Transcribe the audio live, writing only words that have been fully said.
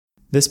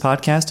This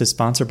podcast is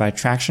sponsored by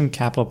Traction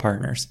Capital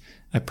Partners,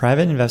 a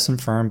private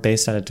investment firm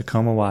based out of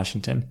Tacoma,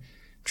 Washington.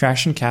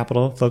 Traction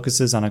Capital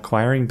focuses on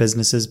acquiring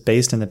businesses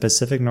based in the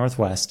Pacific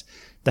Northwest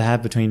that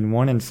have between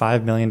 $1 and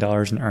 $5 million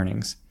in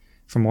earnings.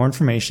 For more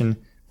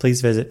information, please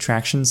visit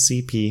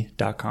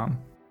tractioncp.com.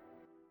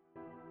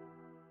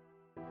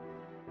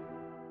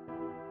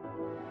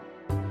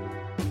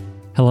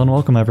 Hello and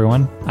welcome,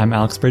 everyone. I'm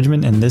Alex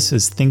Bridgman, and this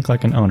is Think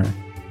Like an Owner.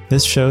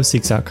 This show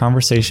seeks out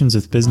conversations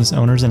with business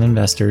owners and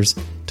investors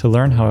to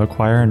learn how to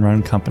acquire and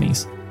run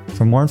companies.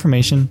 For more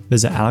information,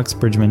 visit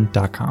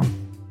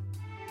alexbridgman.com.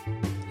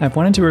 I've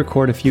wanted to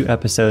record a few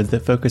episodes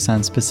that focus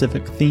on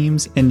specific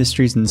themes,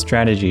 industries, and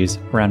strategies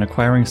around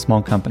acquiring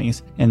small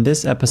companies, and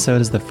this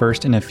episode is the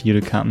first in a few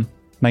to come.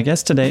 My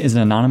guest today is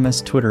an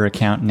anonymous Twitter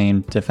account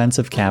named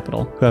Defensive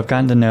Capital, who I've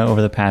gotten to know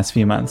over the past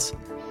few months.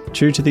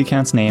 True to the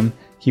account's name,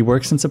 he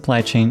works in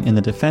supply chain in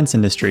the defense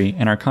industry,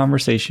 and our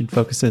conversation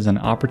focuses on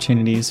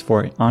opportunities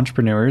for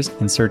entrepreneurs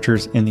and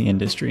searchers in the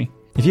industry.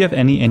 If you have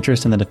any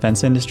interest in the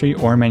defense industry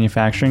or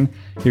manufacturing,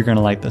 you're going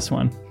to like this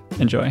one.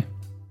 Enjoy.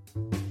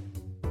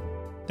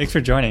 Thanks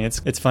for joining.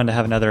 It's fun to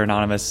have another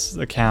anonymous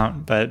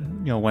account, but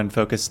one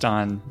focused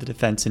on the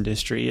defense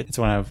industry. It's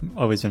one I've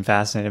always been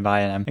fascinated by,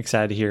 and I'm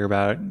excited to hear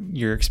about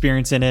your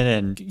experience in it.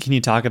 And can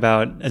you talk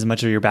about as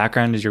much of your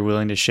background as you're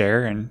willing to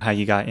share and how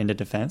you got into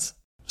defense?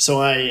 So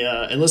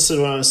I enlisted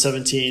when I was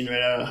 17,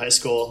 right out of high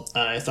school.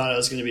 I thought I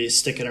was going to be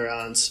sticking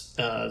around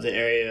the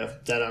area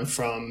that I'm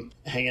from,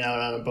 hanging out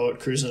on a boat,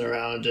 cruising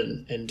around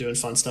and doing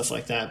fun stuff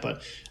like that.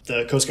 But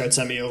the Coast Guard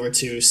sent me over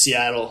to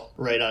Seattle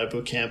right out of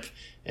boot camp,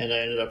 and I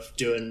ended up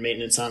doing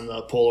maintenance on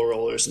the polo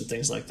rollers and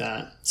things like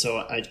that.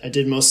 So I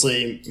did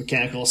mostly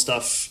mechanical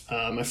stuff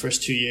my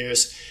first 2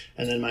 years.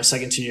 And then my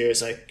second 2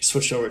 years, I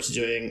switched over to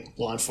doing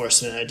law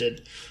enforcement. I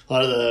did a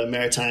lot of the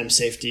maritime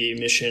safety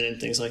mission and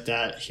things like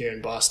that here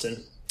in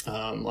Boston.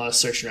 A lot of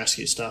search and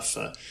rescue stuff.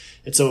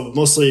 And so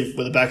mostly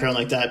with a background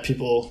like that,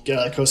 people get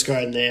out of the Coast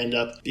Guard and they end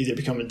up either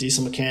becoming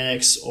diesel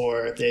mechanics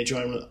or they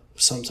join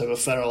some type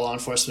of federal law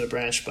enforcement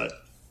branch, but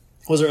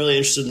wasn't really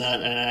interested in that.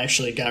 And I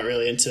actually got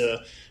really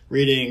into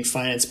reading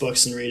finance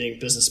books and reading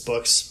business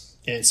books.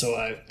 And so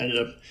I ended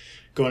up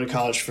going to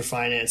college for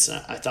finance.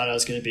 I thought I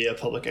was going to be a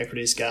public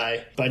equities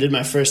guy, but I did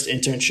my first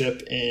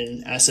internship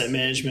in asset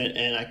management,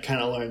 and I kind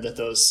of learned that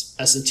those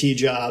S&T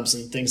jobs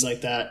and things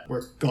like that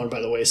were going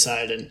by the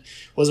wayside and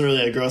wasn't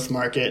really a growth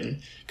market.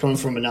 And coming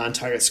from a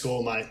non-target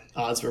school, my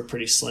odds were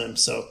pretty slim.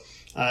 So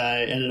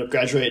I ended up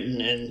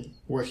graduating and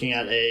working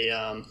at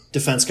a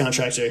defense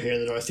contractor here in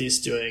the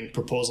Northeast doing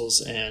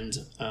proposals and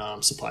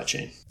supply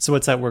chain. So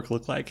what's that work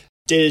look like?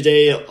 Day to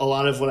day, a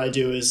lot of what I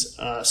do is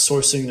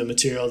sourcing the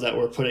material that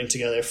we're putting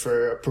together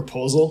for a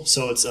proposal.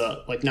 So it's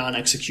like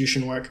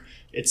non-execution work.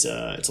 It's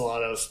a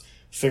lot of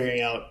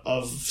figuring out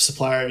of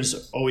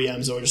suppliers,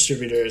 OEMs or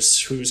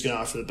distributors, who's going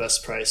to offer the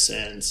best price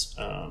and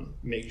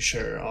making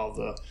sure all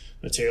the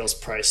materials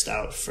priced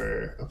out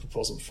for a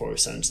proposal before we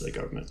send it to the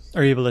government.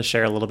 Are you able to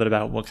share a little bit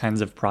about what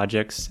kinds of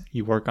projects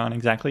you work on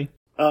exactly?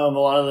 A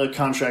lot of the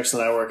contracts that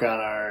I work on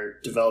are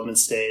development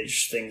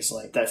stage, things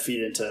like that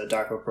feed into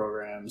DARPA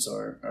programs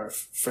or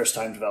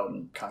first-time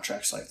development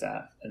contracts like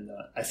that. And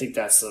I think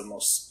that's the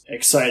most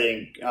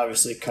exciting,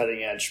 obviously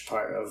cutting-edge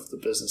part of the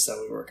business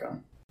that we work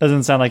on.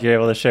 Doesn't sound like you're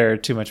able to share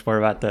too much more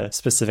about the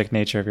specific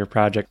nature of your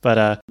project,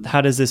 but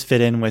how does this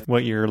fit in with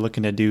what you're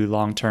looking to do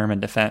long-term in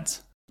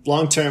defense?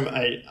 Long term,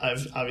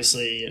 I've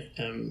obviously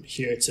am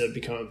here to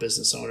become a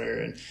business owner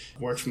and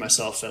work for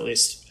myself, at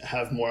least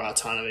have more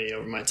autonomy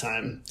over my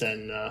time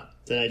than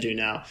I do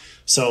now.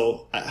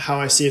 So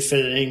how I see it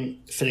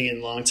fitting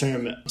in long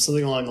term,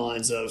 something along the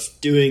lines of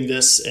doing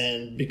this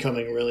and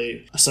becoming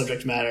really a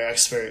subject matter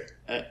expert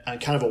on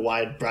kind of a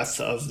wide breadth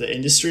of the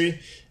industry.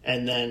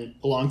 And then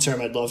long term,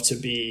 I'd love to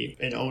be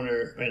an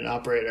owner and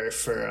operator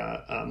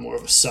for more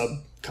of a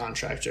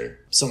subcontractor,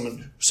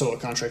 a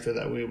contractor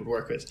that we would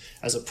work with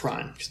as a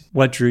prime.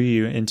 What drew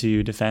you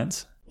into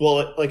defense?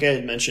 Well, like I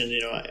had mentioned,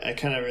 I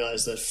kind of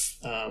realized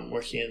that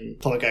working in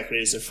public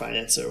equities or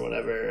finance or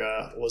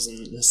whatever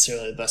wasn't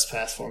necessarily the best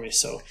path for me.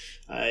 So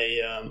I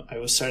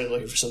started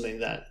looking for something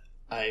that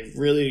I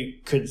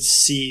really could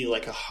see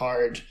like a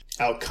hard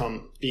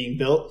outcome being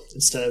built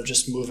instead of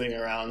just moving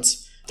around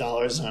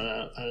dollars on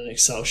an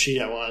Excel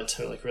sheet. I wanted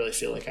to like really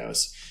feel like I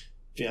was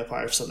being a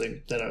part of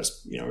something that I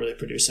was really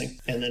producing.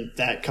 And then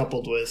that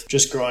coupled with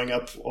just growing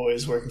up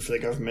always working for the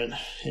government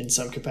in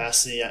some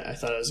capacity, I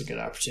thought it was a good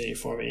opportunity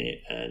for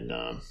me. And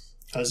I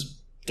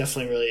was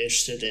definitely really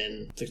interested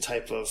in the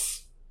type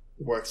of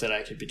work that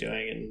I could be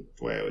doing and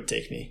where it would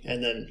take me.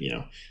 And then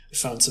I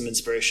found some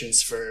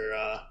inspirations for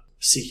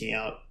seeking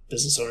out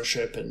business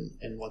ownership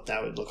and what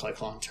that would look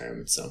like long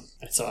term. So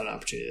I saw an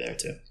opportunity there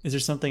too. Is there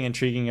something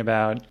intriguing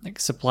about like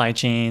supply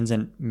chains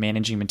and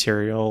managing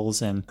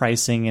materials and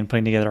pricing and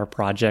putting together a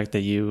project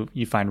that you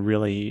find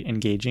really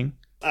engaging?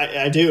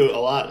 I do a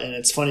lot, and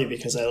it's funny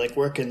because I like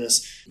work in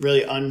this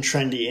really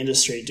untrendy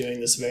industry doing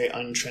this very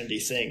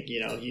untrendy thing.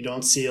 You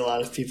don't see a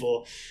lot of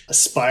people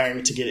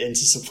aspiring to get into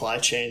supply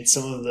chain.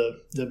 Some of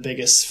the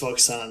biggest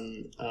folks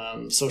on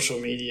social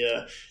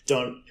media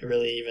don't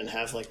really even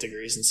have like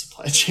degrees in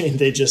supply chain.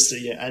 They just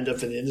end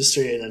up in the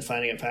industry and then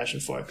finding a passion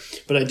for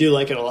it. But I do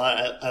like it a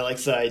lot. I like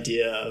the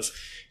idea of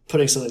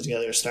putting something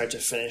together start to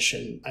finish,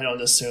 and I don't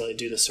necessarily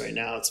do this right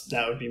now.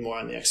 That would be more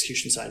on the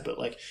execution side, but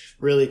like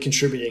really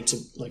contributing to,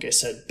 like I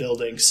said,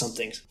 building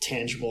something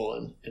tangible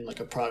and like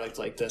a product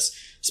like this,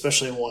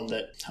 especially one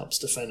that helps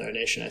defend our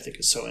nation, I think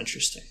is so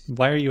interesting.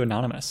 Why are you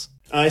anonymous?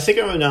 I think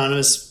I'm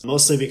anonymous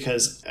mostly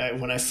because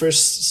when I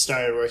first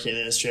started working in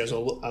the industry,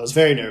 I was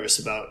very nervous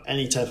about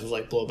any type of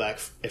like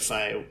blowback if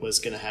I was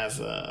going to have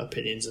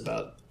opinions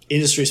about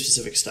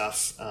industry-specific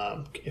stuff,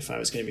 if I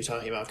was going to be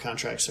talking about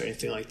contracts or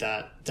anything like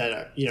that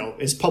are,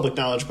 is public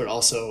knowledge, but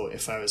also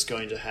if I was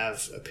going to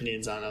have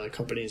opinions on other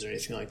companies or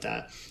anything like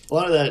that. A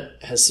lot of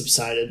that has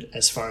subsided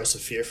as far as the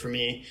fear for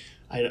me.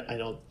 I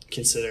don't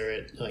consider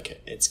it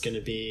like it's going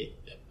to be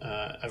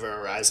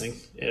ever arising.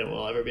 It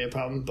will ever be a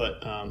problem,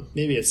 but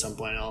maybe at some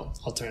point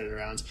I'll turn it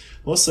around.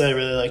 Mostly I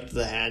really liked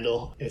the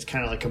handle. It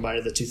kind of like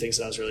combined the two things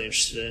that I was really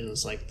interested in. It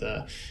was like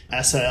the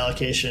asset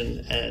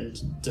allocation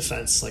and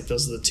defense. Like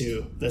those are the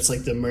two. That's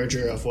like the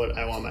merger of what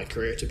I want my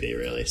career to be,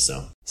 really.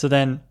 So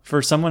then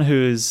for someone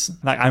who's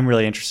like, I'm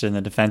really interested in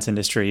the defense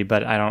industry,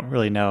 but I don't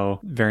really know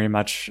very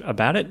much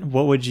about it.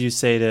 What would you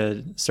say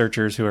to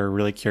searchers who are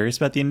really curious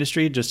about the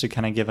industry, just to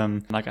kind of give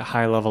them like a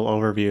high level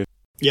overview?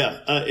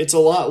 Yeah, it's a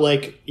lot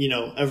like,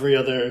 every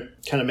other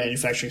kind of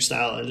manufacturing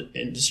style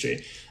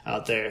industry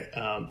out there,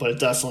 but it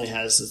definitely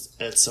has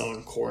its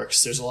own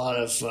quirks. There's a lot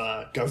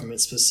of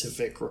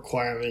government-specific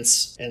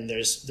requirements, and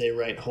they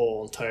write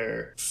whole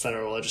entire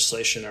federal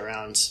legislation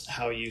around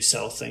how you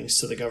sell things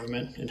to the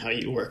government and how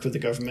you work with the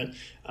government.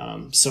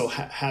 So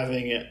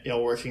having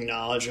working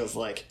knowledge of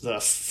like the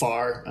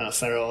FAR,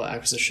 federal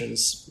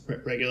acquisitions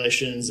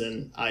regulations,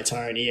 and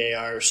ITAR and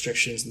EAR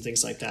restrictions and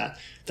things like that,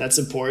 that's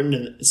important.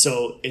 And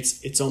so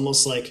it's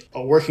almost like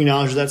a working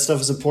knowledge of that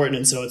stuff is important.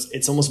 And so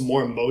it's almost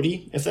more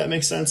moaty, if that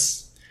makes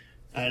sense.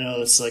 I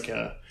know it's like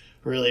a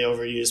really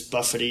overused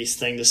Buffett-y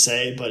thing to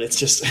say, but it's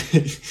just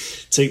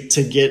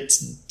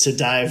to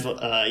dive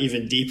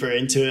even deeper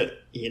into it.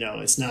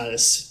 It's not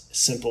as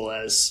simple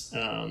as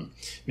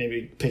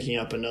maybe picking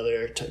up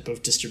another type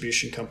of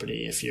distribution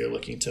company if you're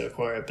looking to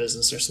acquire a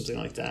business or something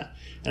like that.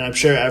 And I'm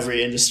sure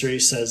every industry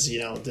says,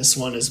 this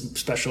one is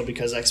special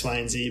because X, Y,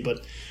 and Z,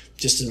 but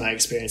just in my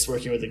experience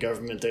working with the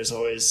government, there's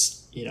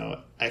always,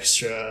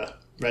 extra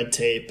red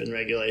tape and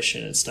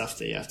regulation and stuff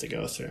that you have to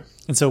go through.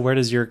 And so where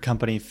does your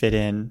company fit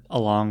in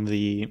along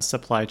the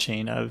supply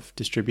chain of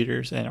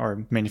distributors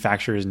or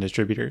manufacturers and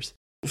distributors?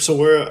 So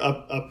we're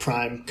a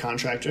prime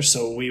contractor,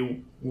 so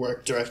we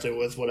work directly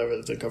with whatever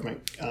the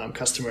government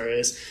customer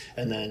is,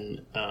 and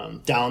then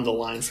down the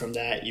line from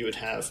that, you would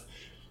have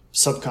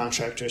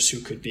subcontractors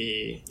who could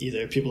be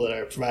either people that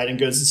are providing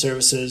goods and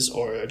services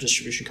or a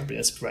distribution company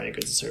that's providing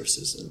goods and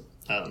services, and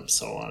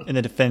so on. In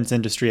the defense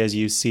industry, as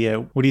you see it,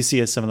 what do you see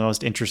as some of the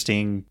most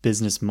interesting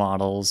business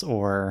models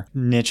or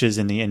niches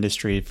in the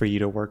industry for you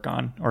to work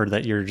on, or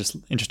that you're just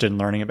interested in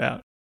learning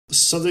about?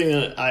 Something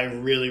that I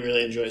really,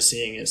 really enjoy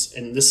seeing is,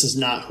 and this is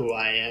not who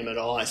I am at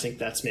all, I think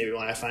that's maybe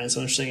why I find it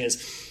so interesting,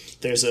 is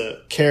there's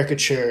a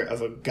caricature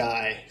of a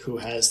guy who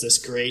has this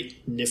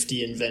great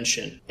nifty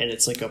invention, and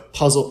it's like a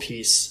puzzle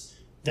piece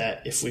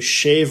that if we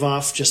shave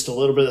off just a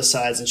little bit of the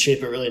sides and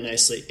shape it really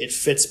nicely, it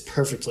fits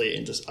perfectly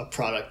into a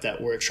product that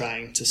we're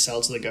trying to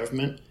sell to the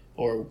government,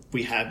 or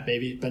we have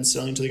maybe been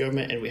selling to the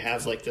government, and we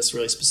have like this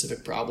really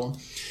specific problem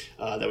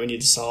that we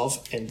need to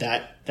solve. And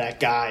that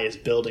guy is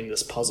building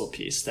this puzzle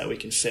piece that we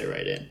can fit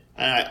right in.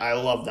 And I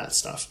love that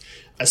stuff.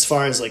 As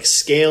far as like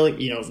scaling,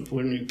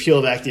 when we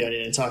peel back the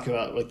onion and talk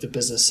about like the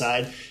business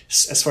side,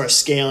 as far as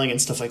scaling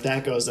and stuff like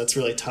that goes, that's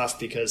really tough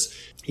because,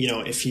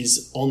 if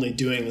he's only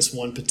doing this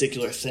one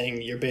particular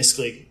thing,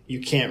 you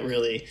can't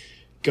really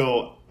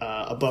go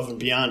above and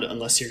beyond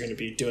unless you're going to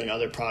be doing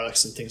other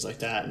products and things like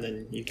that. And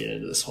then you get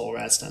into this whole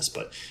rat's nest.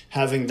 But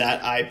having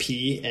that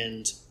IP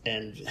and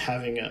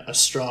having a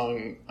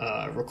strong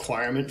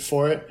requirement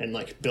for it and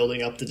like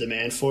building up the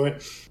demand for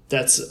it,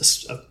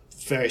 that's a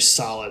very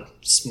solid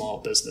small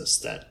business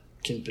that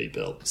can be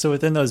built. So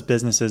within those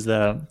businesses,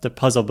 the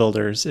puzzle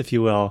builders, if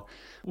you will,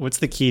 what's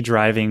the key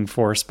driving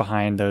force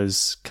behind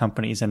those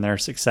companies and their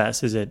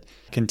success? Is it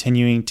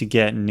continuing to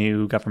get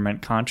new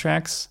government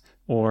contracts?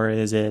 Or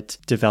is it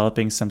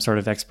developing some sort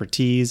of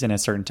expertise in a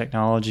certain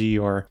technology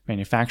or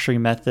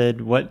manufacturing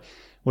method? What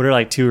are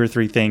like 2 or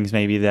 3 things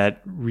maybe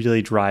that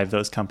really drive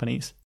those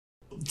companies?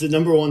 The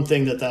number one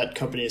thing that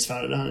company is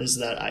founded on is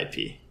that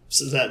IP.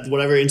 So that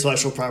whatever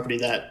intellectual property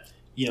that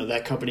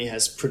that company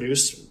has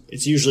produced,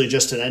 it's usually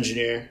just an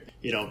engineer,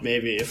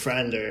 maybe a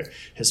friend or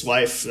his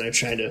wife. They're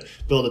trying to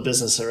build a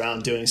business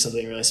around doing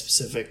something really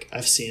specific.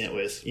 I've seen it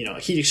with, a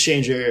heat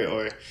exchanger,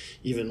 or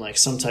even like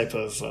some type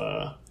of,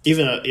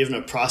 even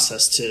a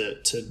process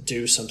to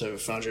do some type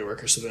of foundry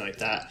work or something like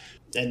that.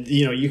 And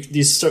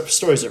these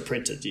stories are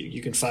printed.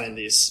 You can find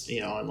these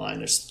online.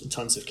 There's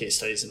tons of case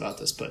studies about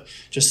this. But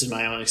just in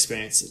my own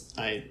experience,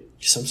 I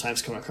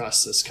sometimes come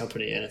across this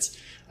company, and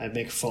I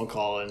make a phone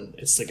call, and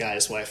it's the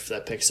guy's wife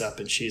that picks up,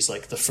 and she's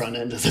like the front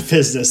end of the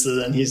business,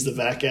 and then he's the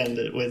back end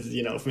with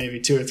maybe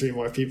 2 or 3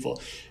 more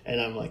people.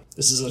 And I'm like,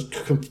 this is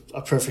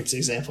a perfect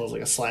example of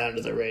like a fly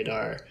under the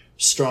radar,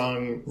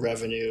 strong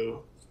revenue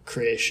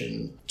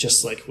creation,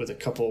 just like with a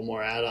couple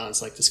more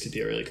add-ons. Like this could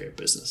be a really great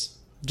business.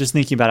 Just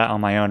thinking about it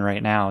on my own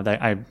right now,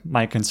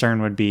 my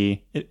concern would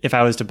be, if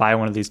I was to buy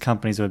one of these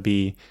companies, would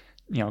be,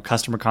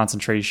 customer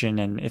concentration,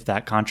 and if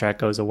that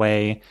contract goes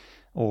away,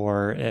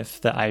 or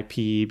if the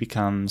IP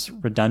becomes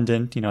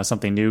redundant,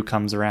 something new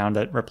comes around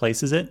that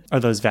replaces it. Are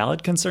those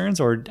valid concerns,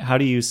 or how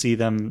do you see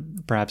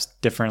them perhaps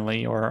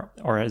differently, or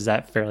is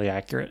that fairly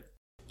accurate?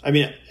 I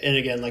mean, and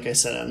again, like I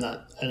said, I'm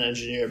not an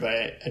engineer by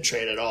a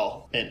trade at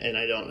all, and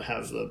I don't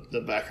have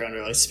the background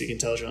or like speak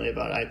intelligently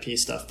about IP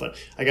stuff. But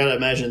I got to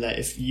imagine that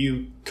if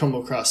you come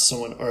across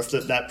someone, or if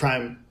that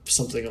prime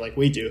something like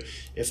we do,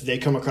 if they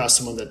come across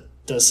someone that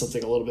does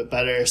something a little bit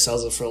better,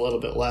 sells it for a little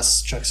bit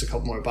less, checks a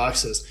couple more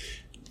boxes,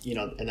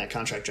 and that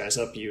contract dries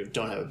up, you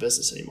don't have a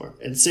business anymore.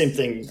 And same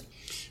thing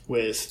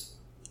with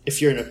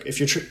if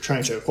you're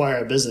trying to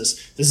acquire a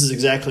business, this is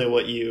exactly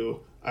what you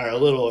are a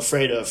little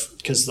afraid of,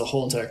 because the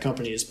whole entire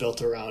company is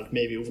built around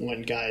maybe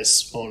one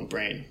guy's own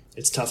brain.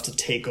 It's tough to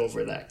take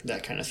over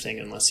that kind of thing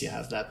unless you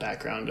have that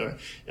background or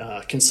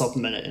can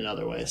supplement it in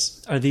other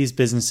ways. Are these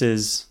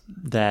businesses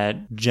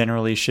that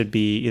generally should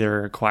be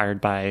either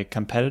acquired by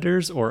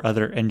competitors or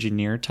other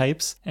engineer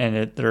types,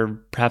 and they're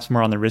perhaps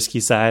more on the risky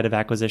side of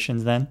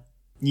acquisitions then?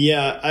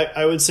 Yeah,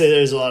 I would say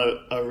there's a lot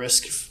of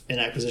risk in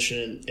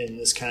acquisition in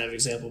this kind of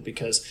example,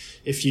 because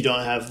if you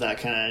don't have that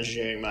kind of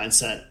engineering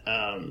mindset,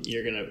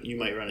 you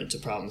might run into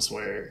problems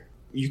where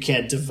you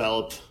can't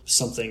develop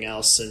something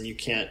else, and you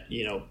can't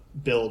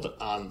build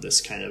on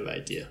this kind of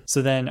idea.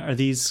 So then, are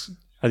these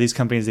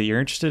companies that you're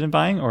interested in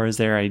buying, or is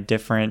there a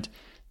different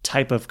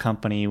type of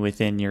company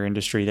within your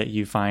industry that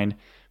you find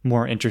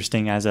more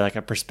interesting as a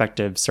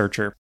prospective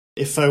searcher?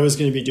 If I was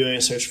going to be doing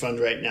a search fund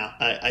right now,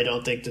 I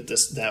don't think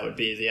that would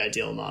be the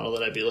ideal model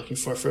that I'd be looking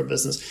for a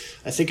business.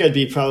 I think I'd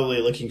be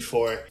probably looking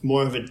for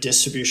more of a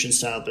distribution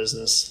style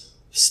business,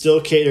 still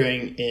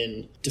catering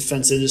in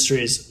defense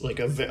industries, like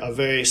a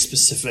very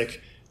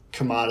specific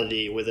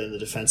commodity within the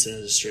defense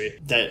industry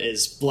that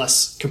is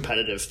less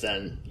competitive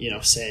than,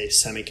 say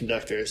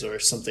semiconductors or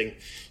some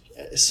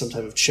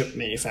type of chip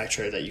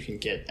manufacturer that you can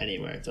get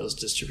anywhere. Those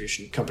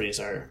distribution companies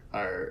are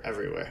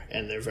everywhere,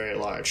 and they're very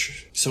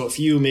large. So if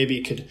you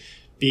maybe could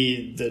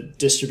be the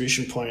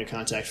distribution point of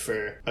contact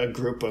for a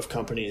group of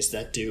companies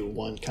that do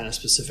one kind of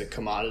specific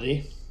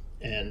commodity,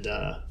 and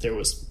there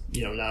was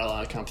not a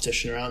lot of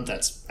competition around,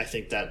 I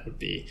think that would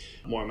be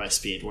more my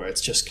speed, where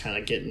it's just kind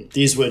of getting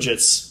these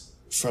widgets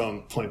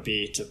from point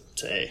B to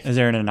A. Is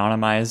there an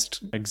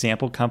anonymized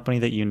example company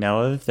that you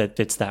know of that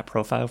fits that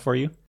profile for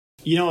you?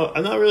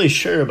 I'm not really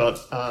sure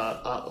about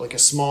like a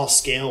small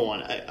scale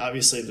one.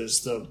 Obviously,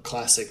 there's the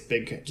classic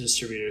big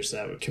distributors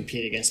that would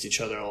compete against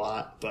each other a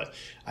lot, but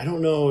I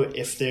don't know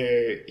if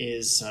there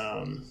is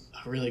a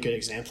really good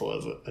example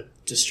of a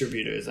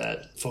distributor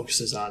that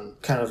focuses on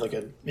kind of like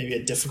maybe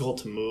a difficult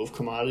to move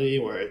commodity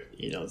where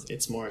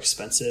it's more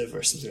expensive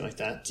or something like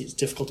that. It's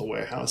difficult to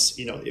warehouse.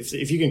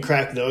 If you can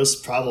crack those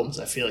problems,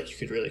 I feel like you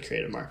could really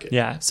create a market.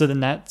 Yeah. So in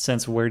that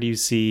sense, where do you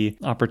see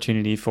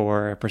opportunity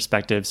for a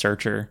prospective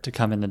searcher to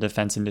come in the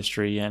defense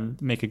industry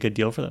and make a good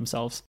deal for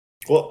themselves?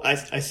 Well, I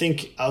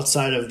think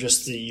outside of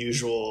just the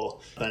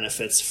usual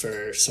benefits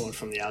for someone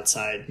from the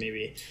outside,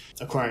 maybe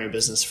acquiring a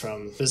business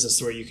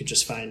where you could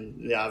just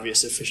find the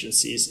obvious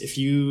efficiencies, if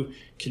you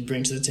can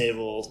bring to the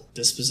table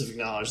the specific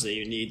knowledge that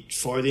you need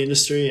for the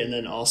industry, and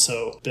then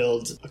also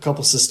build a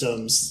couple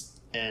systems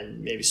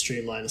and maybe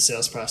streamline the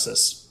sales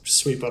process,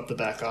 sweep up the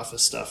back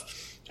office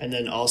stuff, and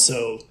then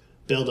also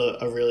build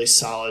a really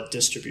solid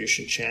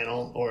distribution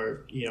channel,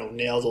 or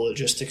nail the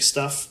logistics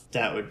stuff,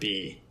 that would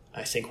be,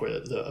 I think,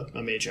 where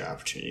a major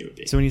opportunity would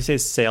be. So when you say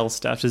sales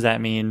stuff, does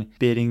that mean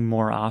bidding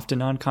more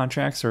often on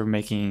contracts or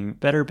making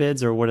better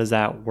bids, or what does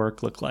that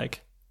work look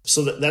like?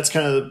 So that's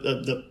kind of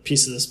the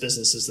piece of this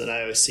business is that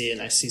I always see,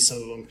 and I see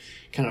some of them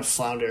kind of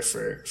flounder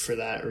for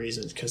that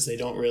reason, because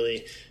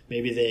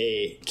maybe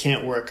they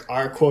can't work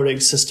our quoting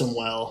system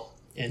well,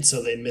 and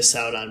so they miss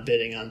out on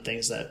bidding on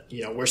things that,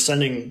 we're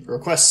sending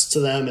requests to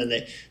them and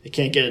they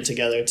can't get it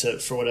together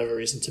for whatever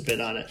reason to bid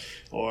on it.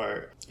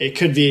 Or it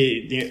could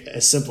be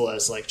as simple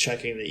as like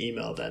checking the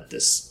email that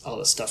all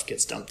this stuff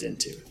gets dumped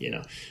into,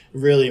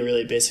 really,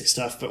 really basic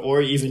stuff.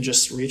 Or even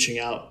just reaching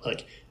out.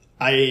 Like,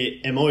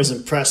 I am always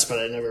impressed, but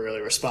I never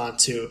really respond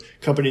to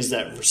companies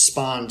that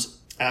respond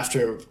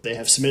after they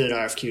have submitted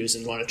RFQs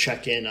and want to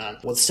check in on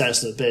what the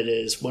status of the bid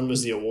is. When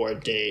was the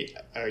award date?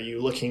 Are you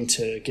looking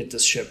to get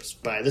this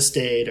shipped by this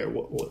date? Or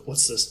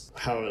what's this?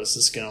 How is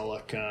this going to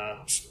look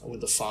with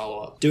the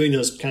follow-up? Doing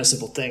those kind of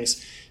simple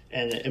things.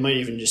 And it might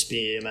even just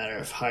be a matter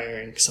of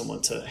hiring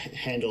someone to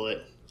handle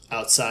it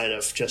outside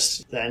of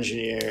just the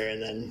engineer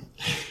and then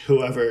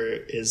whoever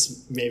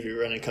is maybe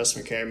running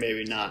customer care,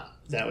 maybe not.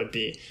 That would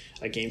be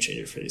a game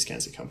changer for these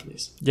kinds of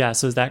companies. Yeah.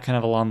 So is that kind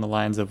of along the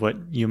lines of what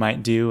you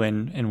might do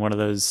in one of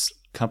those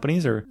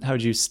companies, or how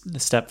would you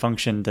step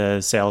function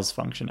the sales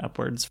function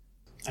upwards?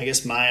 I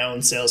guess my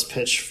own sales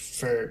pitch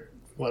for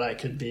what I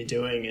could be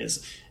doing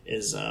is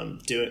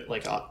doing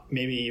like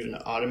maybe even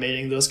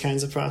automating those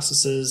kinds of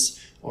processes,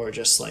 or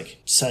just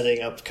like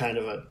setting up kind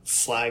of a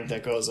flag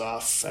that goes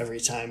off every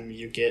time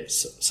you get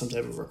some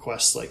type of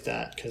request like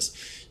that. Because,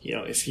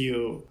 if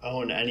you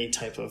own any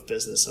type of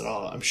business at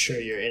all, I'm sure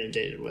you're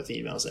inundated with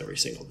emails every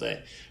single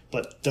day.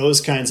 But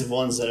those kinds of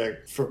ones that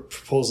are for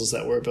proposals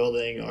that we're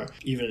building, or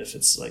even if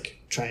it's like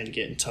trying to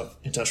get in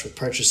touch with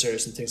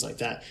purchasers and things like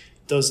that,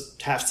 those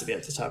have to be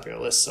at the top of your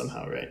list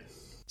somehow, right?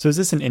 So is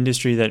this an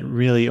industry that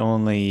really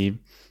only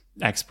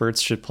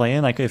experts should play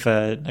in? Like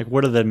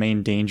what are the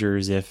main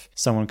dangers if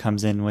someone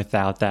comes in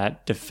without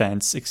that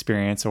defense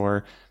experience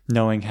or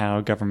knowing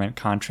how government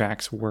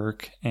contracts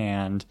work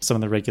and some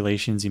of the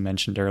regulations you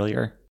mentioned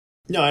earlier?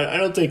 No, I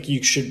don't think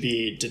you should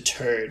be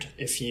deterred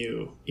if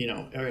you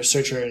are a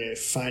searcher and you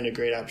find a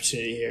great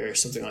opportunity here or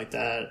something like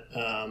that.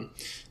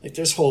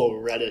 There's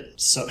whole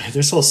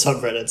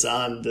subreddits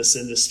on this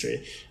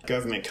industry,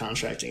 government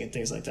contracting and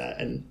things like that.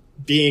 And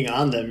being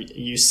on them,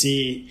 you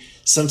see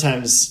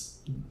sometimes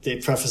they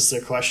preface their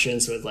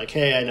questions with like,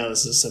 hey, I know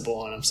this is a simple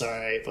one, I'm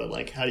sorry, but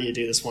like, how do you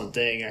do this one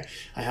thing? Or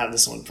I have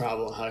this one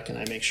problem, how can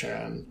I make sure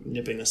I'm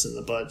nipping this in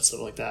the bud? Stuff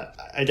like that.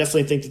 I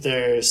definitely think that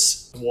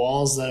there's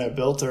walls that are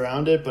built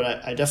around it,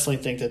 but I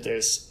definitely think that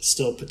there's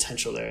still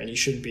potential there and you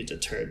shouldn't be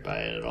deterred by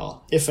it at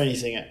all. If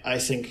anything, I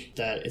think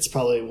that it's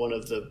probably one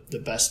of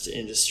the best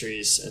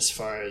industries as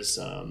far as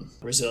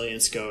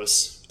resilience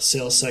goes.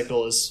 Sales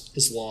cycle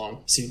is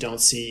long, so you don't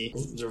see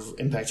the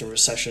impact of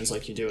recessions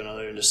like you do in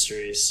other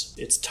industries.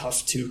 It's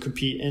tough to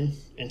compete in,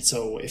 and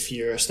so if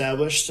you're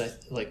established,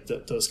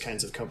 those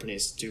kinds of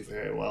companies do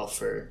very well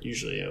for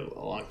usually a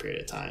long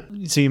period of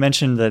time. So you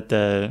mentioned that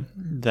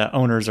the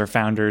owners or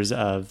founders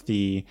of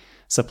the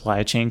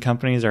supply chain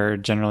companies are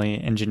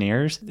generally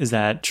engineers. Is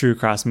that true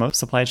across most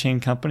supply chain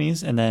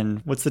companies? And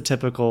then what's the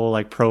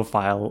typical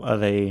profile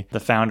of the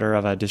founder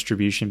of a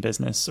distribution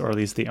business, or at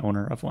least the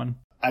owner of one?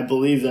 I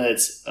believe that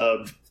it's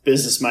a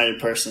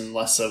business-minded person,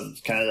 less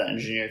of kind of the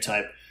engineer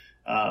type,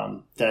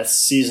 that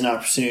sees an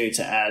opportunity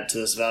to add to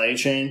this value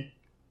chain,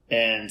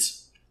 and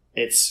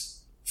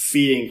it's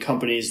feeding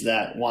companies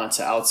that want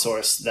to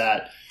outsource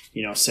that,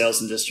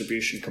 sales and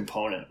distribution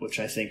component, which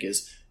I think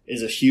is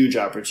a huge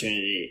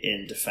opportunity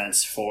in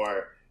defense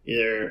for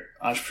either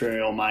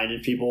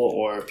entrepreneurial-minded people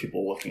or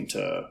people looking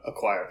to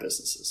acquire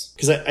businesses.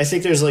 Because I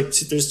think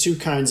there's two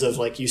kinds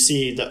of, you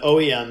see the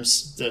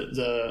OEMs,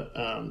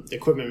 the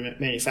equipment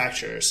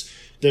manufacturers.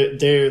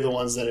 They're the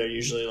ones that are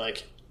usually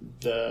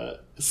the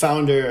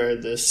founder or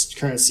this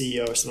current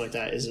CEO or something like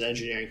that is an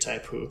engineering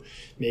type who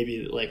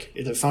maybe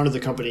either founded the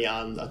company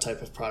on a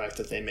type of product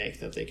that they make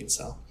that they can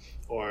sell.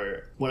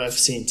 Or what I've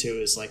seen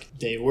too is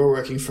they were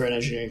working for an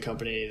engineering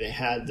company, they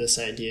had this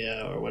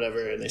idea or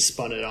whatever, and they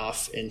spun it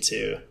off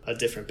into a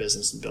different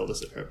business and built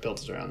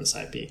it around this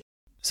IP.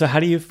 So how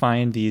do you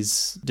find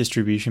these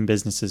distribution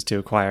businesses to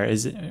acquire?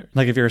 Is it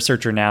if you're a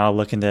searcher now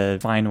looking to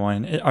find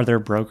one, are there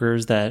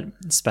brokers that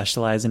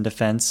specialize in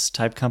defense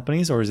type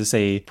companies, or is this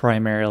a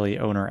primarily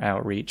owner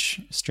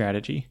outreach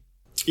strategy?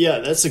 Yeah,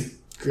 that's a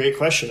great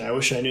question. I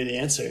wish I knew the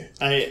answer.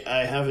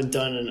 I haven't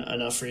done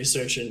enough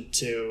research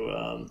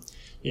into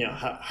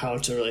how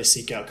to really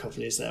seek out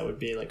companies that would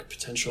be a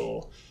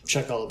potential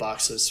check all the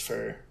boxes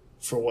for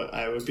what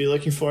I would be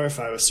looking for if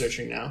I was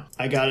searching now.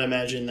 I gotta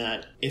imagine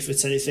that if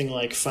it's anything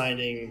like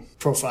finding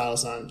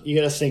profiles on, you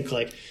gotta think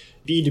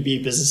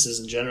B2B businesses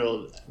in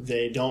general,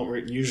 they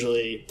don't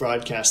usually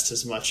broadcast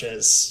as much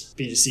as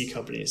B2C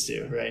companies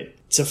do, right?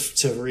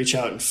 To reach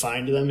out and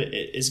find them,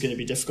 it is going to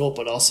be difficult,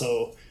 but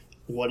also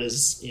what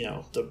is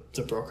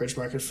the brokerage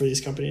market for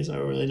these companies? I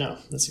don't really know.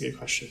 That's a good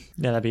question.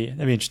 Yeah, that'd be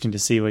interesting to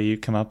see what you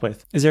come up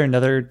with. Is there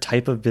another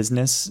type of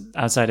business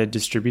outside of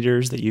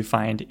distributors that you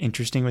find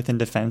interesting within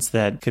defense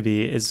that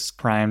is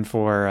primed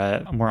for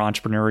a more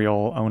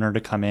entrepreneurial owner to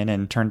come in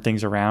and turn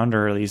things around,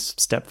 or at least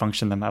step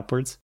function them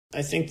upwards?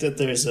 I think that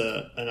there's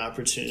an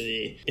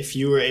opportunity if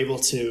you were able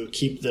to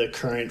keep the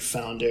current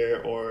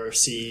founder or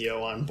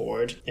CEO on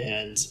board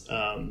and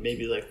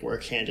maybe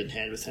work hand in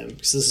hand with him,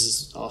 because this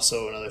is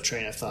also another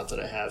train of thought that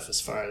I have as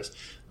far as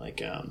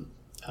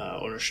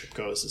ownership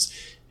goes, is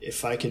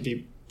if I could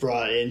be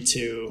brought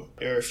into,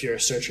 or if you're a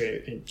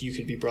searcher and you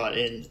could be brought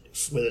in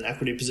with an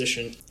equity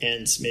position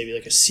and maybe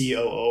a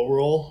COO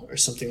role or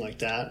something like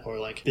that, or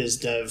biz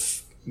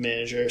dev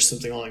manager or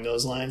something along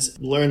those lines.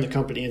 Learn the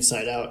company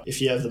inside out. If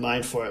you have the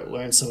mind for it,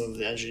 learn some of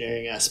the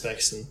engineering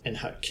aspects and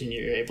how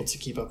you're able to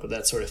keep up with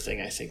that sort of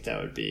thing. I think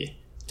that would be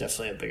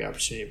definitely a big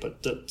opportunity.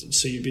 But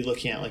so you'd be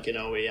looking at an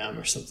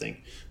OEM or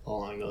something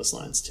along those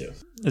lines too.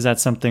 Is that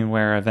something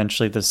where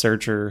eventually the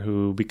searcher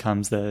who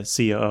becomes the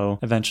COO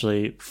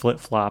eventually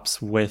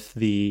flip-flops with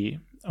the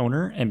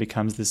owner and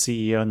becomes the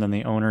CEO, and then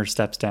the owner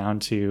steps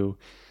down to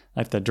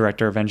like the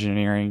director of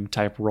engineering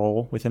type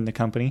role within the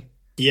company?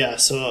 Yeah,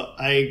 so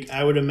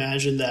I would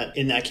imagine that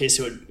in that case,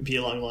 it would be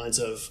along the lines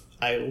of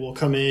I will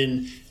come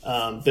in,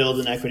 build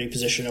an equity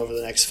position over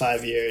the next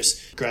 5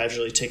 years,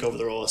 gradually take over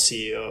the role of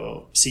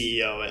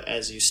CEO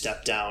as you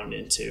step down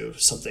into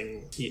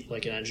something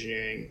like an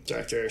engineering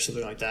director or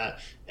something like that,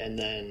 and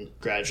then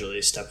gradually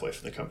step away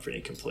from the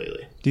company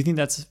completely. Do you think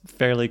that's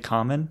fairly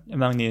common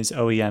among these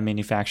OEM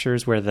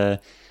manufacturers, where the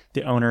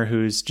owner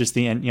who's just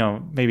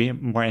maybe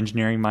more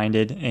engineering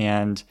minded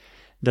and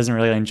doesn't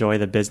really enjoy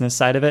the business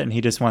side of it, and he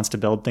just wants to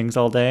build things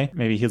all day?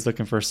 Maybe he's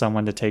looking for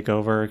someone to take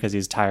over because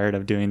he's tired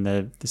of doing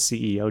the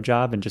CEO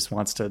job and just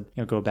wants to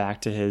go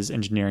back to his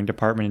engineering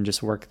department and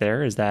just work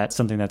there. Is that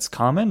something that's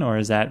common, or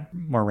is that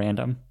more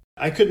random?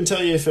 I couldn't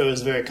tell you if it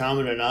was very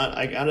common or not.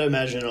 I gotta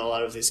imagine a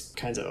lot of these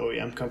kinds of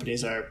OEM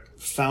companies are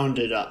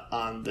founded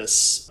on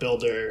this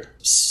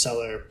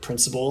builder-seller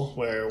principle,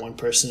 where one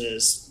person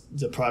is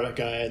the product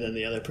guy and then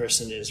the other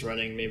person is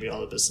running maybe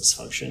all the business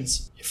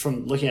functions.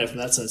 From looking at it from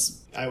that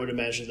sense, I would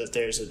imagine that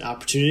there's an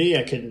opportunity.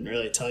 I couldn't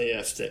really tell you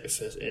if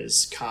it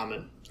is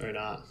common or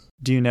not.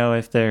 Do you know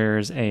if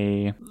there's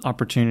a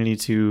opportunity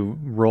to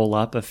roll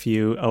up a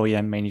few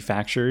OEM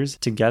manufacturers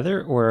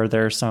together, or are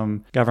there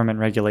some government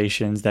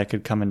regulations that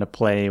could come into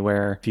play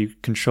where if you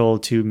control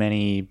too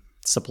many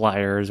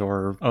suppliers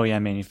or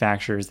OEM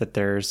manufacturers, that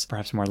there's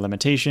perhaps more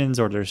limitations,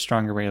 or there's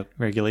stronger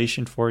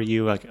regulation for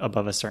you, like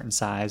above a certain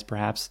size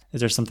perhaps?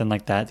 Is there something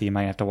like that you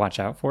might have to watch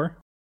out for?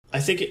 I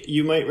think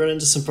you might run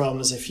into some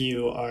problems if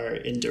you are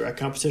in direct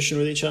competition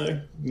with each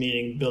other,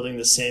 meaning building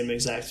the same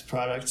exact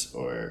product,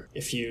 or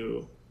if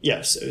you...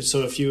 Yes,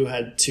 so if you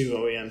had two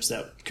OEMs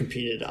that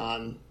competed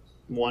on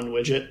one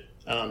widget,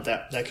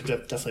 that could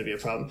definitely be a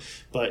problem.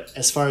 But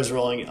as far as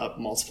rolling up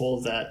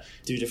multiple that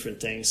do different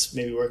things,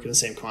 maybe work in the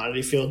same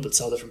commodity field but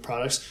sell different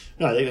products,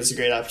 no, I think that's a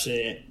great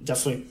opportunity.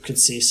 Definitely could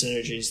see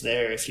synergies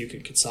there if you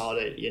could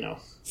consolidate,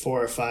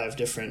 4 or 5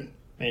 different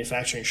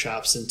manufacturing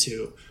shops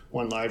into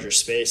one larger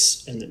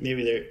space, and that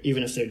maybe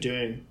even if they're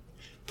doing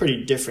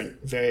pretty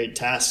different, varied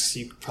tasks,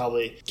 you could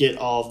probably get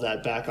all of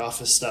that back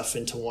office stuff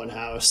into one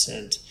house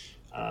and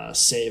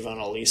save on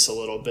a lease a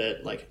little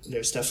bit. Like,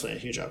 there's definitely a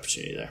huge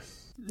opportunity there.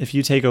 If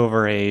you take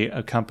over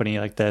a company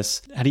like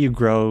this, how do you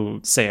grow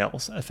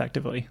sales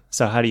effectively?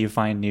 So how do you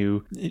find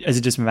is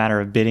it just a matter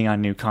of bidding on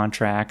new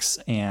contracts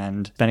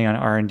and spending on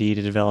R&D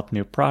to develop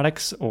new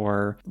products?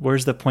 Or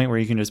where's the point where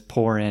you can just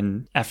pour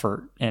in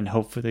effort and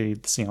hopefully,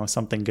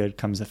 something good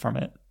comes from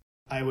it?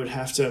 I would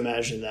have to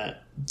imagine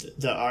that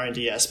the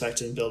R&D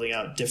aspect in building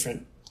out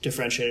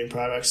differentiating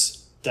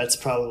products, that's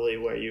probably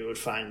where you would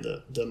find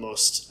the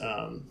most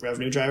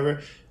revenue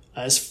driver.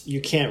 As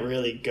you can't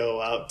really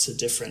go out to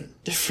different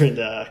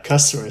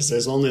customers.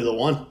 There's only the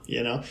one,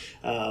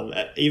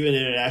 Even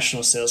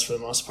international sales, for the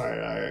most part,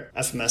 are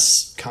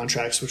FMS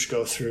contracts, which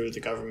go through the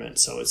government.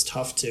 So it's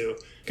tough to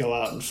go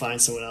out and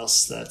find someone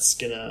else that's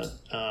going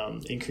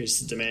to increase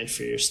the demand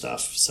for your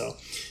stuff. So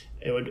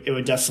it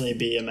would definitely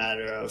be a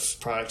matter of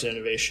product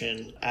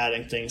innovation,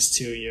 adding things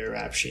to your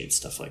rap sheet,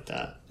 stuff like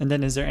that. And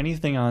then is there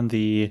anything on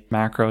the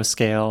macro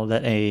scale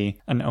that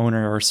an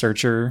owner or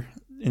searcher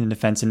in the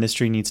defense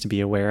industry needs to be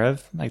aware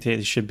of? Like,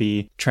 they should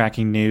be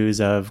tracking news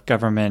of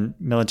government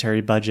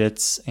military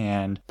budgets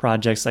and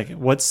projects. Like,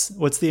 what's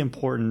the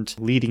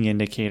important leading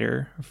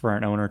indicator for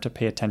an owner to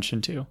pay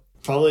attention to?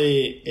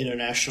 Probably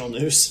international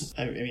news.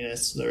 I mean,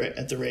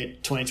 at the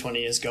rate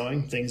 2020 is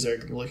going, things are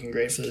looking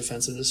great for the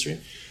defense industry.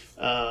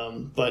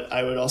 But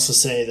I would also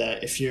say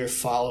that if you're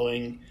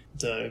following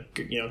the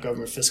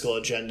government fiscal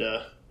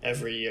agenda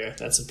every year,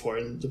 that's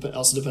important. It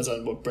also depends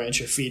on what branch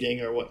you're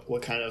feeding or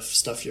what kind of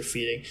stuff you're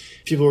feeding.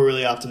 People were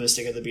really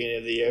optimistic at the beginning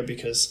of the year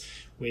because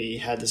we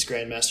had this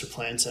grand master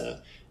plan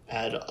to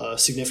add a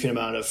significant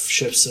amount of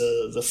ships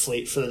to the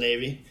fleet for the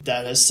Navy.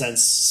 That has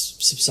since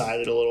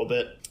subsided a little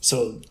bit.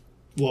 So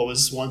what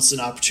was once an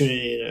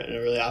opportunity and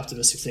a really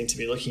optimistic thing to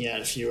be looking at,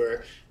 if you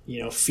were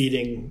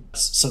feeding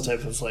some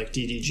type of like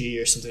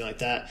DDG or something like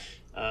that,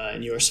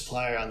 and you're a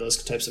supplier on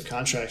those types of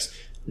contracts,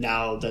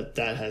 now that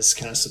has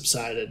kind of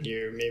subsided,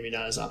 you're maybe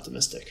not as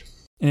optimistic.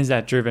 And is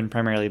that driven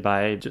primarily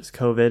by just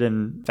COVID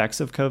and effects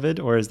of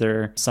COVID, or is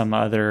there some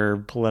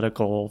other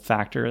political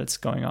factor that's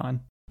going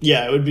on?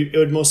 Yeah, it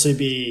would mostly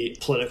be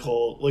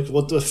political, like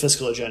what the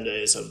fiscal agenda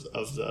is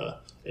of the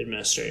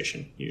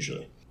administration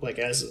usually. Like,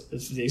 as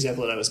the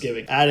example that I was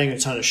giving, adding a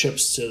ton of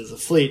ships to the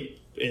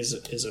fleet is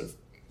a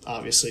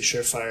obviously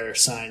surefire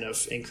sign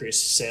of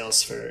increased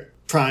sales for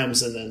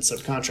primes and then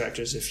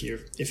subcontractors if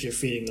you're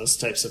feeding those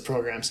types of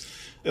programs,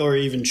 or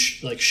even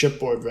like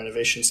shipboard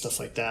renovation, stuff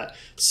like that.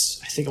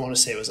 I think I want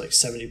to say it was like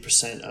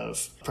 70%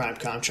 of prime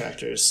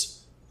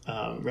contractors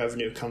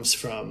revenue comes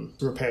from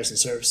repairs and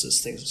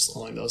services, things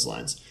along those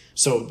lines.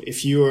 So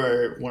if you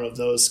are one of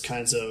those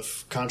kinds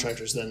of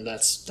contractors, then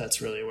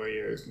that's really where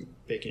you're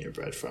making your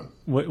bread from.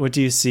 What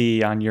do you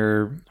see on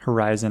your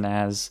horizon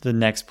as the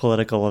next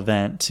political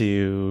event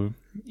to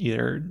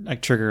either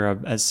like trigger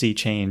a sea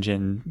change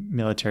in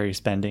military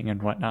spending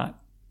and whatnot?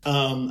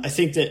 I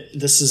think that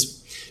this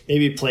is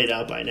maybe played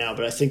out by now,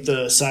 but I think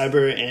the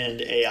cyber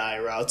and AI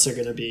routes are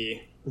going to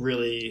be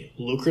really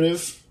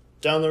lucrative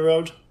down the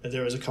road.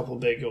 There was a couple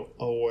big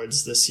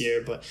awards this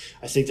year, but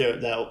I think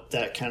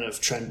that kind of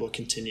trend will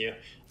continue.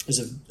 There's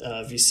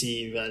a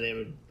VC by the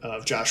name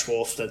of Josh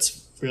Wolf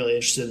that's really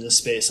interested in this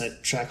space. I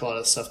track a lot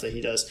of stuff that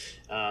he does.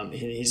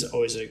 He's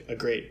always a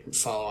great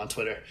follow on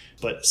Twitter.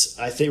 But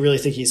I really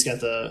think he's got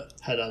the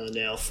head on the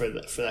nail for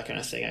that kind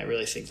of thing. I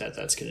really think that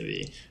that's going to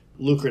be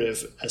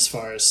lucrative as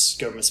far as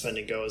government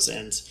spending goes.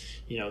 And,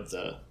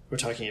 we're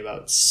talking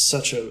about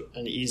such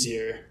an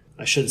easier,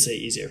 I shouldn't say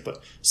easier,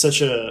 but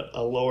such a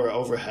lower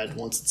overhead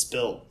once it's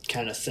built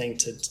kind of thing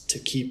to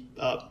keep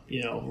up,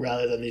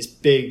 rather than these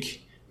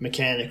big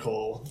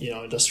mechanical,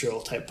 industrial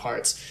type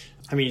parts.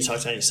 I mean, you talk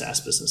to any SaaS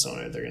business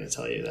owner, they're going to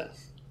tell you that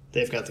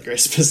they've got the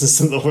greatest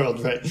business in the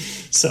world, right?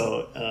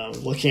 So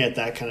looking at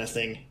that kind of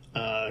thing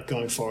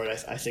going forward,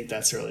 I think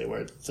that's really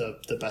where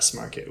the best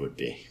market would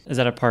be. Is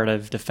that a part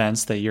of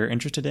defense that you're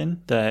interested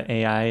in, the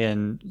AI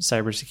and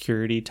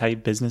cybersecurity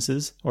type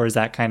businesses, or has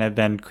that kind of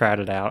been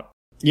crowded out?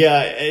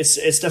 Yeah,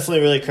 it's definitely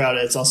really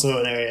crowded. It's also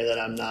an area that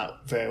I'm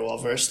not very well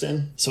versed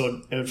in.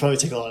 So it would probably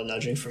take a lot of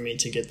nudging for me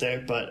to get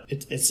there, but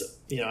it's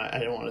I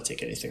don't want to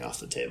take anything off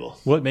the table.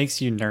 What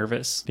makes you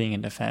nervous being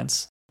in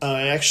defense?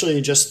 I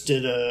actually just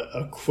did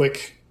a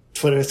quick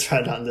Twitter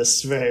thread on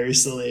this very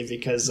recently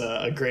because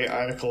a great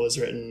article was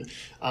written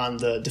on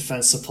the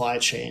defense supply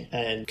chain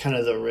and kind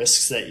of the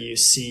risks that you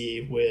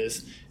see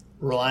with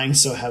relying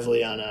so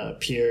heavily on a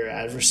peer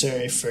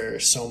adversary for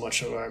so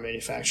much of our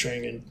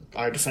manufacturing and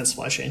our defense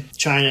supply chain.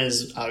 China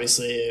is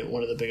obviously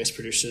one of the biggest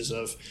producers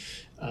of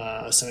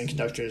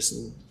semiconductors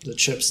and the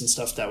chips and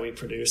stuff that we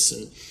produce.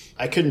 And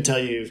I couldn't tell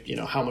you,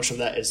 how much of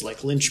that is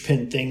like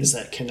linchpin things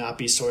that cannot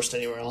be sourced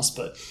anywhere else.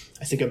 But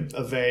I think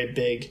a very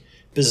big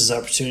business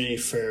opportunity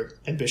for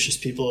ambitious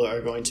people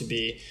are going to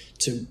be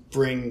to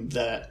bring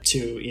that to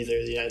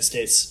either the United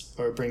States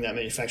or bring that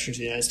manufacturing to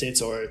the United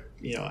States or,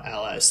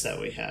 allies that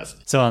we have.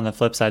 So on the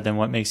flip side, then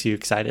what makes you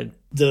excited?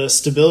 The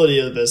stability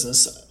of the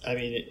business. I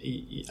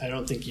mean, I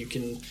don't think you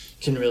can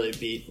really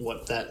beat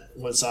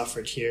what's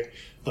offered here,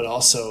 but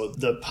also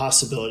the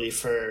possibility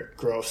for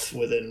growth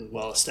within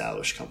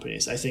well-established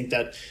companies. I think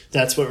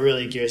that's what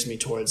really gears me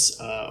towards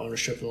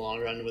ownership in the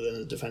long run within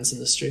the defense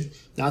industry.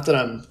 Not that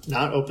I'm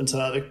not open to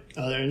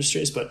other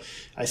industries, but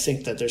I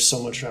think that there's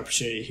so much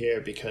opportunity here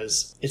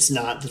because it's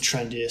not the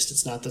trendiest,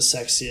 it's not the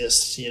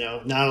sexiest.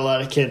 Not a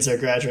lot of kids are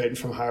graduating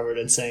from Harvard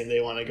and saying they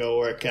want to go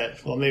work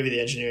at, well, maybe the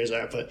engineers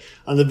are, but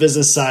on the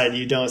business side,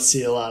 you don't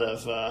see a lot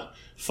of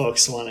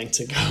folks wanting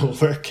to go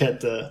work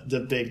at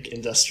the big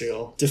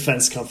industrial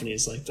defense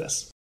companies like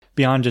this.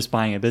 Beyond just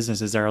buying a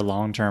business, is there a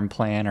long-term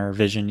plan or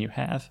vision you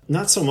have?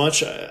 Not so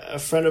much. A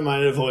friend of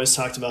mine have always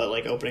talked about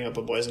like opening up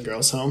a boys and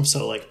girls home.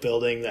 So like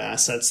building the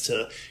assets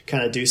to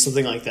kind of do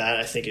something like that,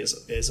 I think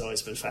is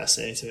always been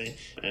fascinating to me.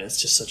 And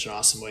it's just such an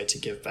awesome way to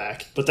give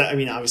back. But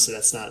obviously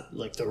that's not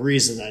like the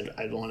reason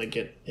I'd want to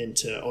get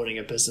into owning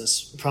a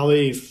business.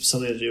 Probably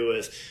something to do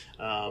with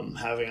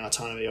having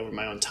autonomy over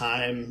my own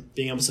time,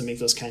 being able to make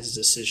those kinds of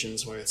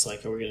decisions where it's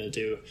like, are we going to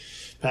do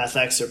path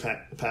X or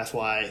path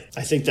Y?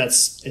 I think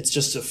it's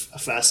just a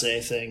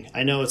fascinating thing.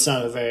 I know it's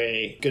not a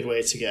very good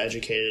way to get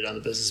educated on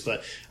the business,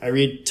 but I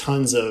read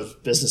tons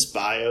of business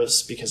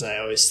bios because I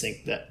always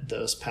think that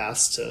those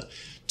paths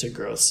to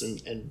growth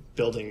and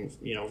building,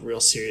 real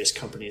serious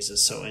companies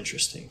is so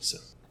interesting. So.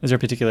 Is there a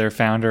particular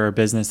founder or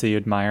business that you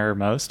admire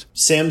most?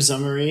 Sam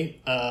Zummery,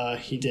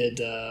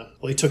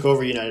 he took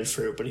over United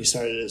Fruit, but he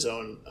started his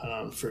own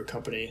fruit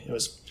company. It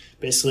was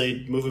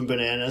basically moving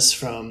bananas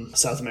from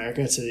South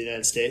America to the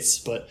United States,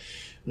 but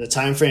in the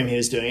time frame he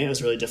was doing it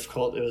was really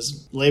difficult. It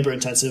was labor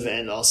intensive,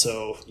 and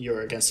also you were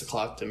against the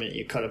clock the minute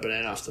you cut a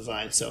banana off the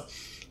vine. So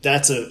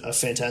that's a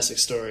fantastic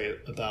story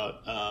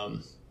about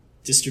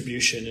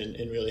distribution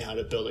and really how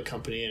to build a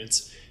company, and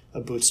it's a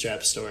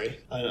bootstrap story.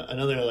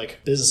 Another like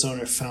business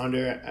owner,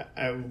 founder,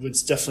 I would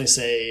definitely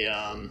say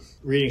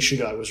reading Shoe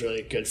Dog was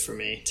really good for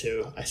me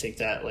too. I think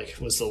that like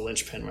was the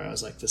linchpin where I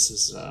was like, this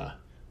is a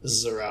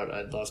route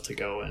I'd love to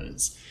go in.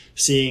 It's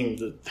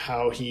seeing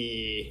how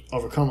he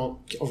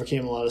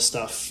overcame a lot of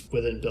stuff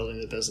within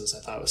building the business. I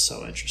thought was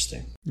so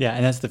interesting. Yeah,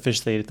 and that's The Fish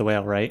That Ate the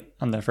Whale, right?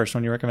 On the first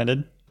one you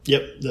recommended?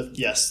 Yep.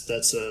 Yes,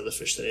 that's The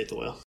Fish That Ate the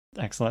Whale.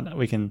 Excellent.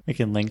 We can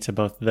link to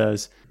both of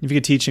those. If you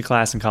could teach a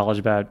class in college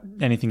about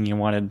anything you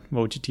wanted,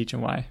 what would you teach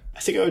and why? I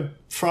think I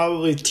would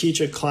probably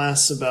teach a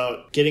class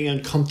about getting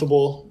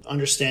uncomfortable,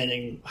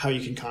 understanding how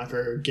you can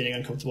conquer getting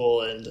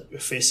uncomfortable and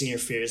facing your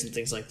fears and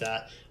things like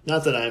that.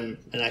 Not that I'm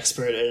an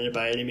expert at it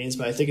by any means,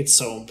 but I think it's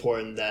so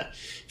important that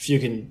if you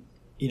can,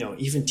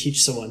 even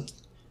teach someone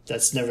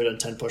that's never done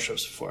 10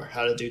 push-ups before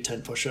how to do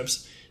 10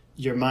 push-ups,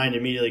 your mind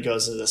immediately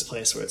goes into this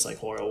place where it's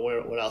like, well,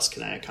 what else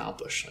can I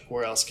accomplish? Like,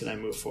 where else can I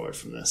move forward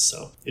from this?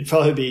 So it'd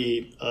probably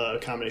be a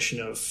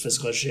combination of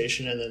physical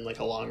education and then like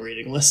a long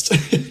reading list.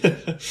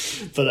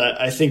 But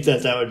I think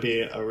that would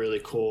be a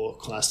really cool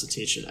class to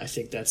teach. And I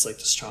think that's like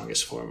the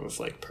strongest form of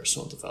like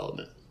personal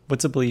development.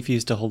 What's a belief you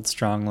used to hold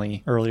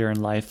strongly earlier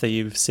in life that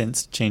you've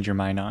since changed your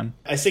mind on?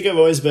 I think I've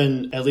always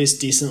been at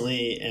least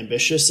decently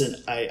ambitious. And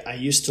I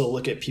used to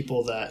look at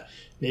people that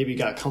maybe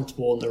got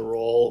comfortable in their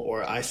role,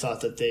 or I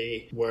thought that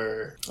they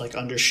were like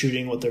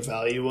undershooting what their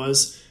value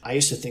was, I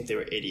used to think they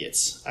were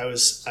idiots. I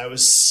was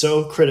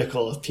so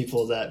critical of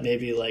people that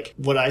maybe like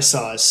what I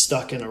saw as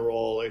stuck in a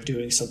role or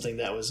doing something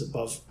that was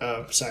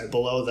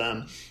below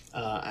them.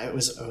 I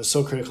was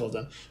so critical of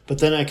them. But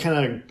then I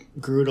kind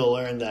of grew to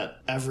learn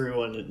that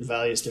everyone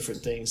values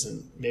different things,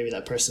 and maybe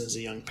that person is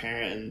a young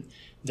parent and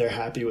they're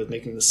happy with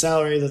making the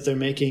salary that they're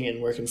making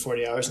and working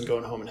 40 hours and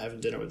going home and having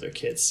dinner with their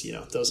kids.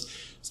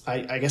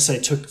 I guess I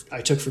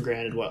took for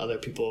granted what other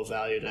people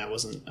valued, and I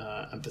wasn't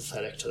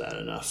empathetic to that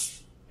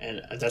enough.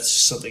 And that's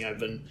just something I've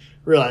been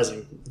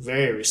realizing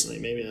very recently,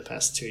 maybe in the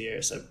past 2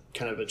 years. I've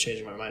kind of been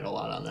changing my mind a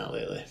lot on that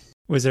lately.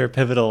 Was there a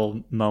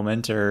pivotal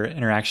moment or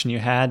interaction you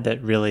had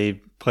that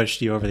really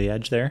pushed you over the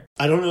edge there?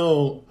 I don't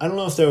know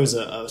if there was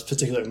a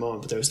particular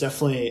moment, but there was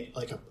definitely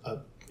like a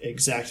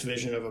exact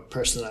vision of a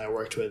person that I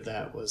worked with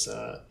that was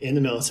in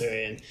the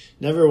military and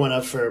never went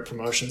up for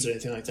promotions or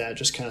anything like that,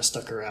 just kind of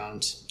stuck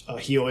around.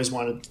 He always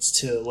wanted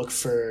to look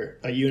for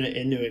a unit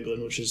in New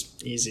England, which is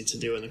easy to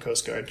do in the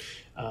Coast Guard.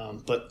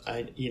 But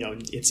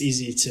it's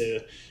easy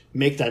to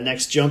make that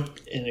next jump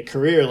in a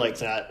career like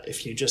that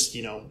if you just,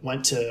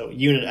 went to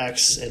Unit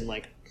X and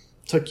like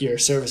took your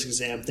service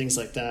exam, things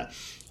like that.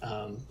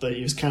 But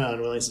he was kind of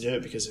unwilling to do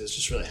it because he was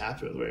just really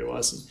happy with where he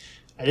was. And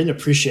I didn't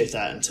appreciate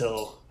that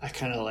until I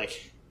kind of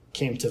like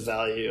came to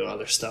value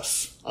other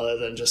stuff other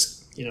than just,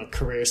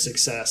 career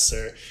success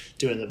or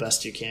doing the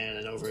best you can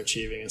and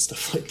overachieving and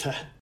stuff like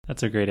that.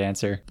 That's a great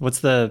answer.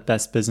 What's the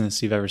best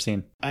business you've ever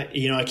seen?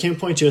 I can't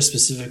point to a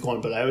specific one,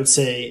 but I would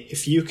say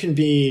if you can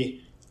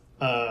be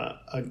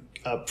a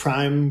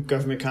prime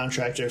government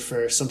contractor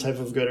for some type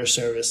of good or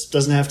service,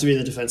 doesn't have to be in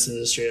the defense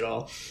industry at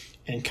all,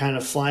 and kind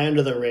of fly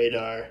under the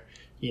radar,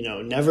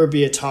 never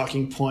be a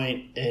talking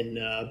point in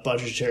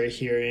budgetary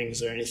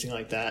hearings or anything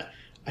like that.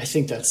 I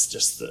think that's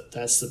just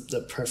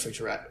the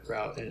perfect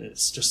route, and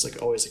it's just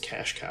like always a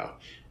cash cow.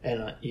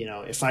 And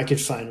if I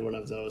could find one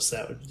of those,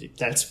 that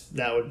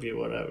would be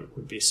what I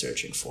would be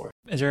searching for.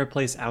 Is there a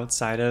place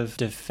outside of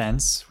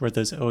defense where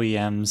those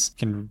OEMs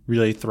can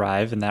really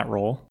thrive in that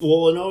role?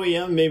 Well, an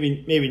OEM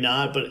maybe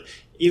not, but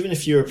even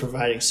if you were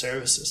providing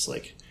services,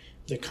 like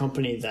the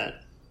company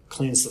that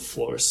cleans the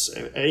floors,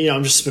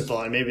 I'm just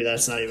spitballing, maybe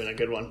that's not even a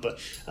good one, but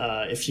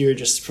if you're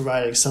just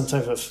providing some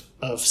type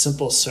of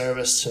simple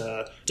service to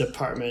a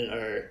department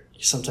or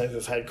some type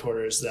of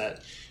headquarters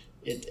that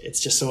it's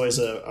just always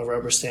a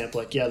rubber stamp,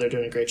 like, yeah, they're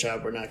doing a great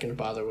job, we're not going to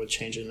bother with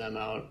changing them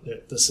out,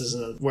 this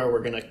isn't where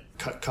we're going to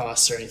cut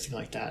costs or anything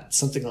like that,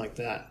 something like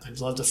that. I'd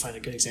love to find a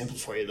good example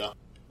for you, though.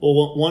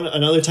 Well,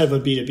 another type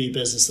of B2B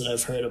business that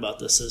I've heard about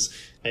this is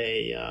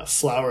a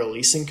flower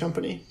leasing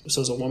company. So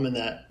it was a woman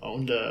that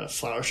owned a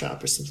flower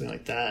shop or something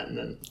like that, and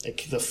then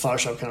the flower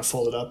shop kind of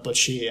folded up, but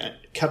she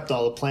kept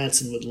all the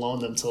plants and would loan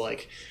them to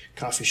like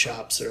coffee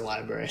shops or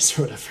libraries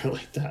or whatever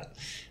like that.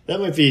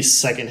 That might be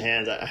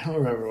secondhand. I don't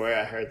remember where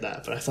I heard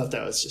that, but I thought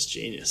that was just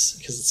genius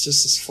because it's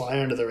just this fly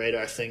under the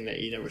radar thing that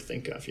you never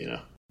think of,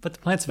 But the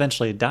plants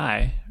eventually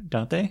die,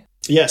 don't they?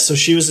 Yeah, so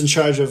she was in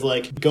charge of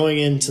like going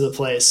into the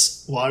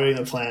place, watering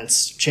the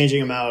plants, changing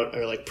them out,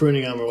 or like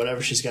pruning them or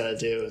whatever she's got to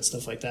do and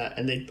stuff like that.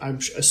 And I'm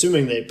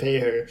assuming they pay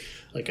her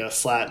like a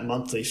flat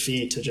monthly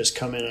fee to just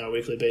come in on a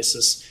weekly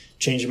basis,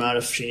 change them out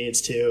if she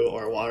needs to,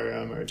 or water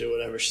them, or do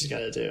whatever she's got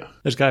to do.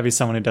 There's got to be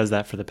someone who does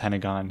that for the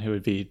Pentagon who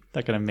would be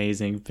like an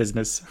amazing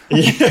business.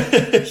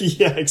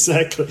 Yeah,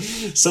 exactly.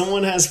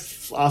 Someone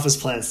has office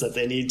plants that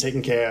they need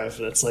taken care of.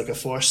 That's like a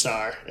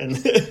 4-star, and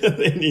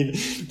they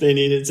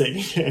need it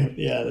taken care of.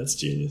 Yeah, that's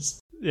genius.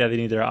 Yeah, they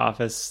need their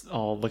office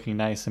all looking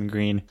nice and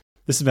green.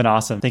 This has been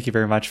awesome. Thank you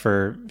very much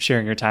for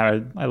sharing your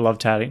time. I love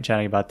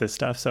chatting about this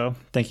stuff. So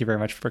thank you very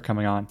much for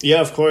coming on.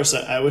 Yeah, of course.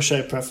 I wish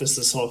I prefaced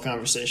this whole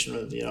conversation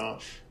with,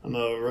 I'm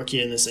a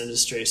rookie in this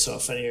industry. So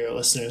if any of your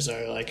listeners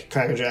are like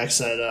crackerjacks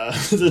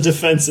at the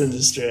defense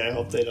industry, I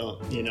hope they don't,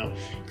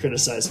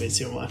 criticize me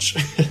too much.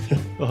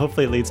 Well,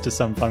 hopefully it leads to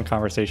some fun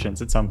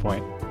conversations at some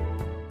point.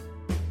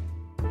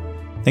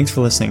 Thanks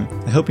for listening.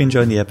 I hope you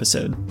enjoyed the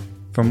episode.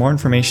 For more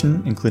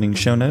information, including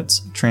show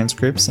notes,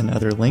 transcripts, and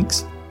other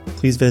links,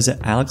 please visit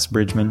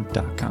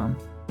alexbridgman.com.